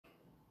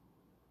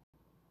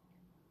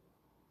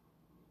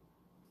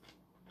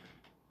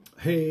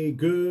Hey,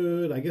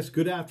 good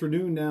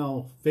afternoon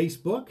now,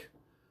 Facebook.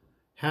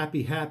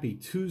 Happy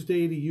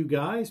Tuesday to you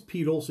guys.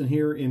 Pete Olsen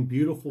here in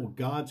beautiful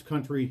God's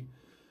country,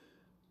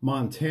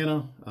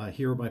 Montana,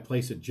 here at my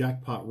place at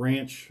Jackpot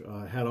Ranch.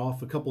 Had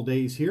off a couple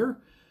days here.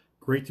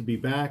 Great to be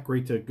back.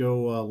 Great to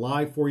go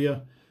live for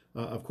you.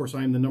 Of course,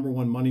 I am the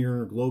 #1 money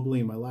earner globally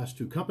in my last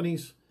two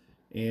companies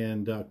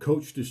and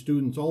coach to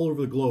students all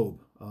over the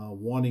globe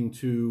wanting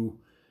to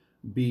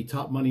be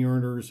top money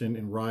earners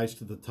and rise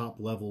to the top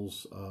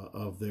levels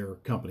of their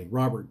company.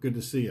 Robert, good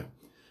to see you.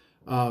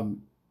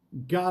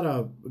 Got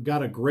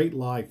a great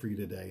live for you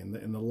today,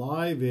 and the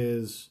live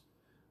is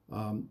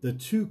the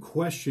two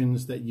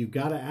questions that you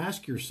got to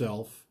ask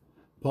yourself.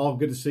 Paul,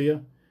 good to see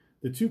you.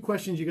 The two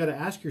questions you got to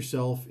ask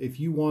yourself if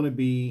you want to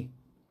be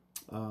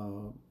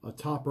a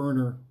top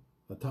earner,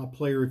 a top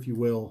player, if you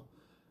will,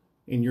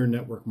 in your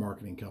network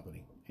marketing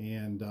company.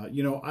 And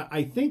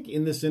I think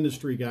in this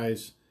industry,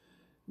 guys.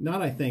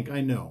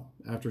 I know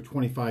after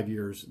 25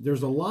 years,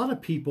 there's a lot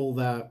of people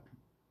that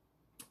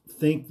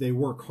think they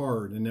work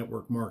hard in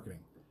network marketing,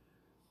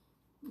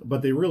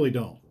 but they really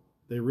don't.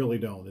 They really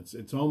don't.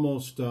 It's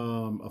almost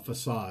a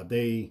facade.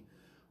 They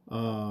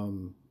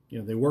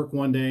work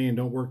one day and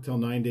don't work till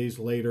 9 days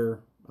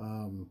later.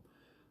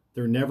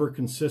 They're never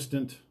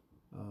consistent.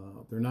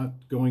 They're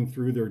not going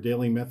through their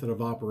daily method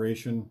of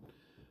operation.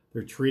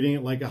 They're treating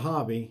it like a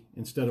hobby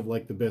instead of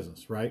like the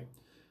business, right?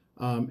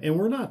 And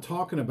we're not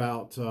talking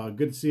about,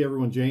 good to see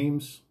everyone,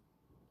 James,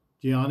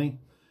 Gianni.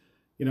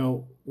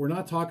 We're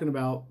not talking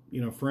about,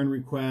 friend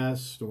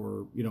requests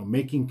or,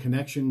 making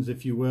connections,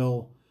 if you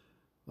will,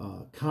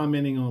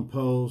 commenting on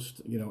posts,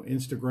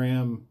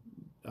 Instagram,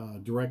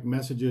 direct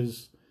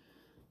messages,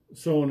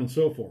 so on and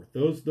so forth.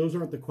 Those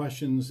aren't the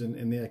questions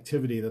and the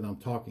activity that I'm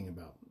talking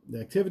about.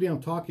 The activity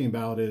I'm talking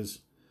about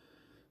is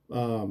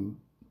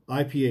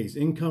IPAs,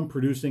 income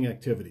producing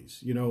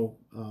activities.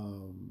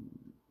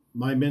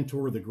 My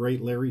mentor, the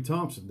great Larry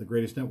Thompson, the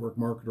greatest network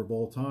marketer of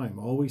all time,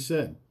 always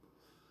said,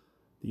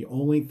 the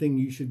only thing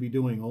you should be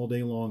doing all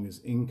day long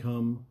is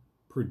income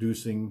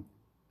producing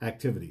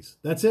activities.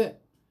 That's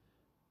it.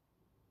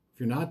 If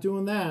you're not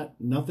doing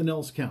that, nothing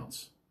else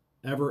counts.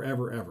 Ever,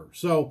 ever, ever.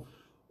 So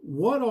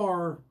what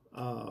are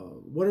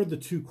the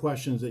two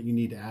questions that you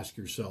need to ask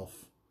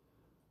yourself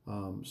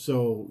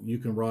so you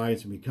can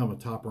rise and become a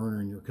top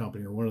earner in your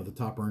company or one of the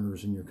top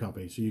earners in your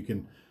company, so you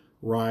can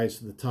rise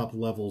to the top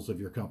levels of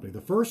your company?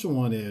 The first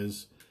one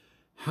is,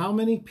 how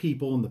many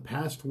people in the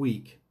past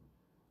week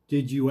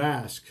did you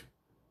ask,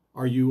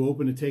 are you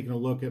open to taking a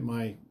look at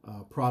my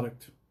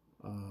product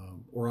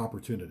or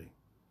opportunity,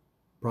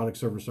 product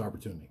service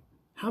opportunity?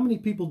 How many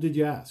people did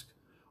you ask?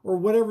 Or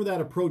whatever that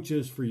approach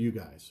is for you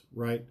guys,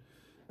 right?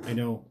 I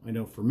know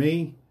for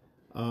me,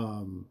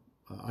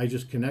 I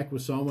just connect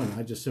with someone.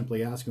 I just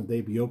simply ask them if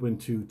they'd be open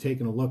to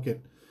taking a look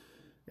at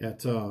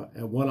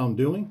what I'm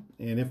doing.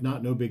 And if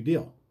not, no big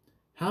deal.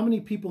 How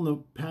many people in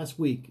the past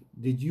week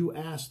did you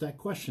ask that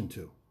question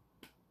to?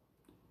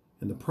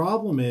 And the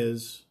problem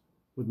is,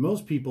 with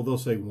most people, they'll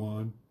say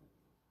 1,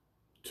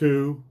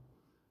 2,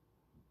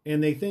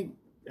 and they think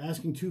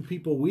asking 2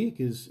 people a week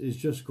is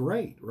just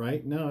great,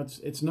 right? No,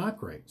 it's not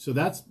great. So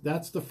that's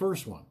the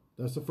first one.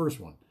 That's the first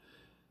one.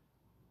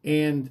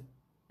 And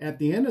at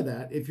the end of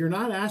that, if you're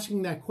not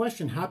asking that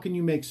question, how can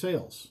you make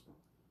sales?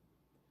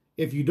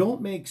 If you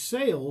don't make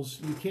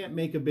sales, you can't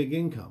make a big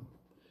income.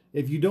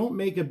 If you don't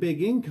make a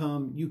big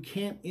income, you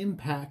can't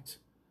impact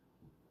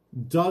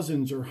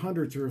dozens or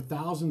hundreds or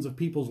thousands of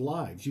people's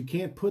lives. You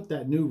can't put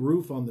that new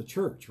roof on the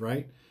church,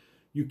 right?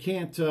 You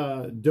can't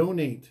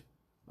donate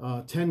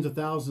tens of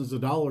thousands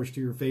of dollars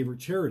to your favorite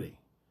charity.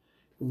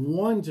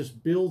 One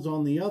just builds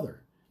on the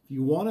other. If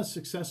you want a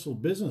successful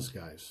business,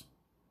 guys,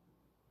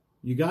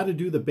 you got to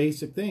do the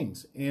basic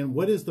things. And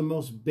what is the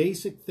most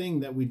basic thing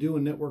that we do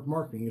in network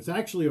marketing? It's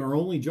actually our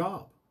only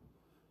job.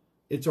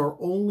 It's our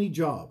only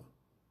job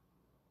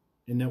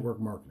in network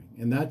marketing.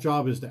 And that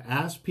job is to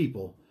ask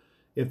people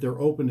if they're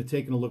open to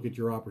taking a look at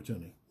your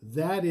opportunity.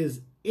 That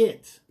is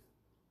it.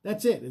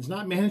 That's it. It's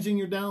not managing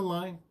your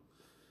downline,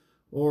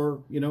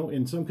 or,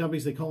 in some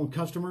companies they call them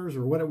customers,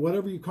 or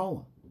whatever you call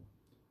them.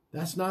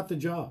 That's not the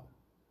job.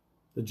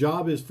 The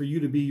job is for you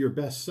to be your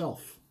best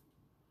self,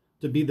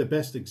 to be the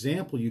best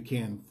example you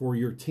can for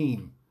your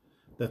team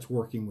that's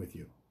working with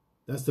you.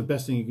 That's the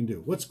best thing you can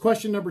do. What's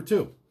question number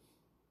 2?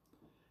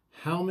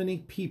 How many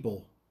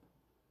people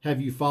have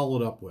you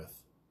followed up with?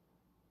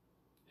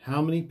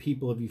 How many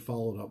people have you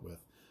followed up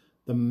with?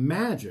 The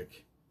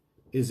magic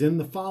is in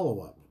the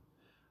follow-up.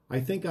 I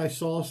think I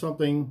saw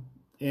something,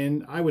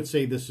 and I would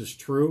say this is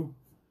true.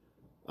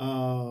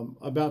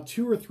 About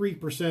 2 or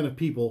 3% of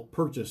people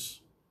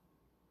purchase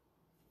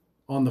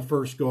on the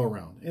first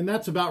go-around. And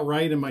that's about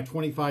right in my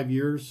 25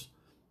 years.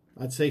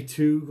 I'd say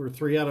 2 or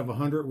 3 out of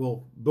 100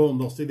 will, boom,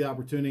 they'll see the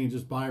opportunity and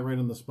just buy right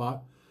on the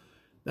spot.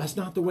 That's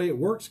not the way it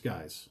works,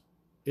 guys.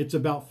 It's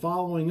about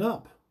following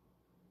up,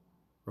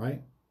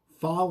 right?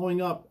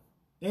 Following up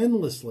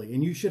endlessly.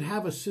 And you should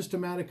have a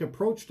systematic. systematic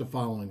approach to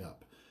following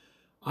up.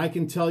 I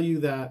can tell you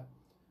that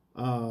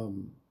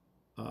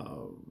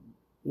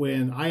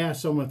when I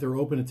ask someone if they're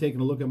open to taking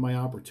a look at my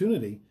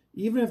opportunity,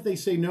 even if they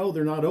say no,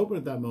 they're not open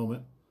at that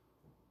moment,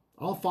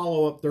 I'll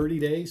follow up 30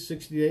 days,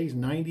 60 days,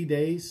 90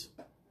 days,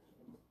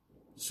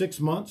 6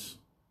 months,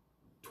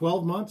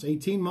 12 months,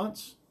 18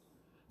 months,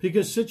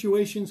 because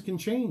situations can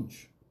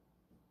change,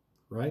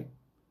 right?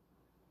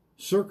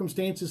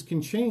 Circumstances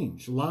can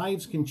change.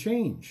 Lives can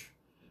change.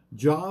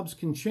 Jobs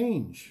can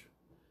change.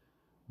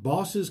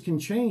 Bosses can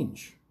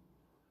change.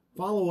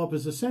 Follow-up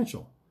is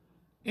essential.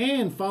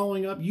 And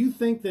following up, you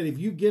think that if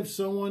you give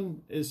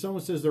someone, if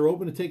someone says they're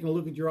open to taking a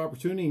look at your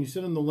opportunity and you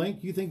send them the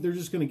link, you think they're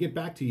just going to get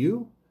back to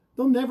you?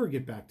 They'll never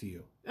get back to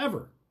you,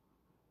 ever.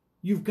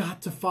 You've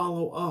got to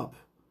follow up.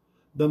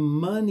 The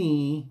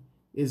money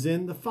is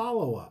in the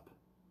follow-up.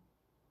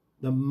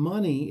 The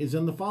money is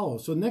in the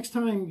follow-up. So next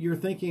time you're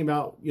thinking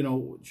about,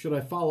 should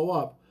I follow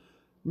up?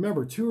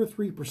 Remember, 2 or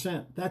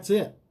 3%, that's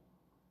it.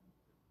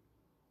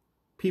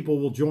 People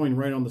will join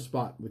right on the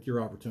spot with your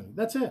opportunity.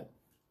 That's it.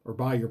 Or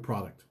buy your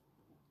product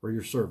or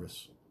your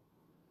service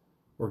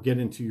or get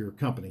into your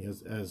company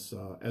as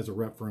a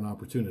rep for an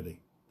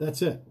opportunity.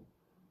 That's it.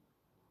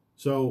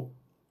 So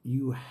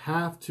you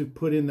have to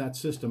put in that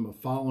system of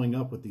following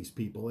up with these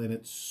people, and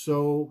it's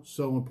so,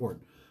 so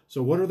important.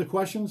 So what are the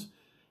questions?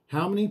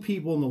 How many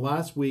people in the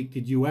last week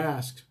did you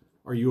ask,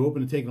 are you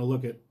open to taking a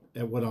look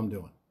at what I'm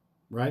doing,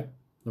 right?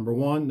 Number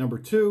one. Number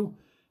two,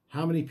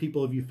 how many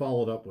people have you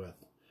followed up with?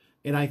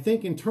 And I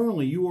think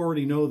internally you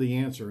already know the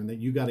answer and that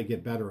you got to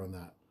get better on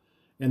that.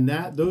 And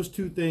those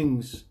two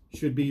things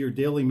should be your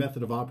daily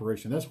method of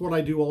operation. That's what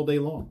I do all day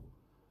long.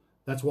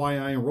 That's why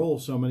I enroll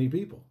so many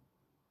people.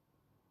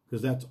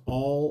 Because that's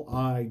all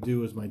I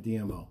do is my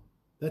DMO.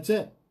 That's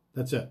it.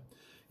 That's it.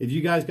 If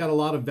you guys got a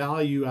lot of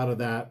value out of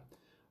that,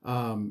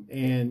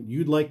 and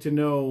you'd like to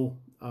know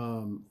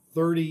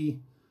 30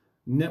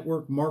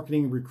 network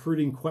marketing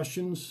recruiting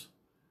questions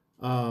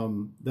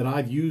that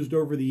I've used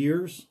over the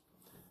years,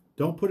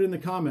 don't put it in the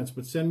comments,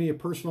 but send me a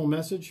personal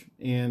message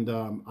and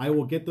I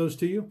will get those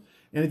to you.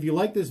 And if you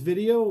like this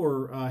video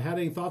or had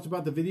any thoughts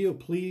about the video,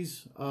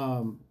 please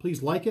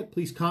like it,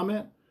 please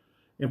comment,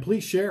 and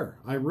please share.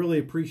 I really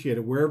appreciate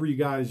it wherever you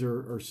guys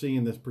are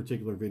seeing this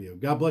particular video.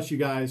 God bless you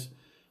guys.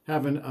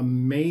 Have an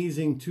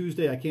amazing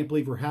Tuesday. I can't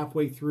believe we're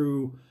halfway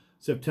through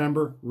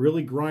September.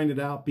 Really grind it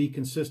out, be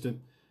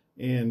consistent,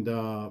 and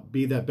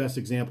be that best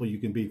example you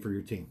can be for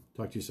your team.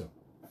 Talk to you soon.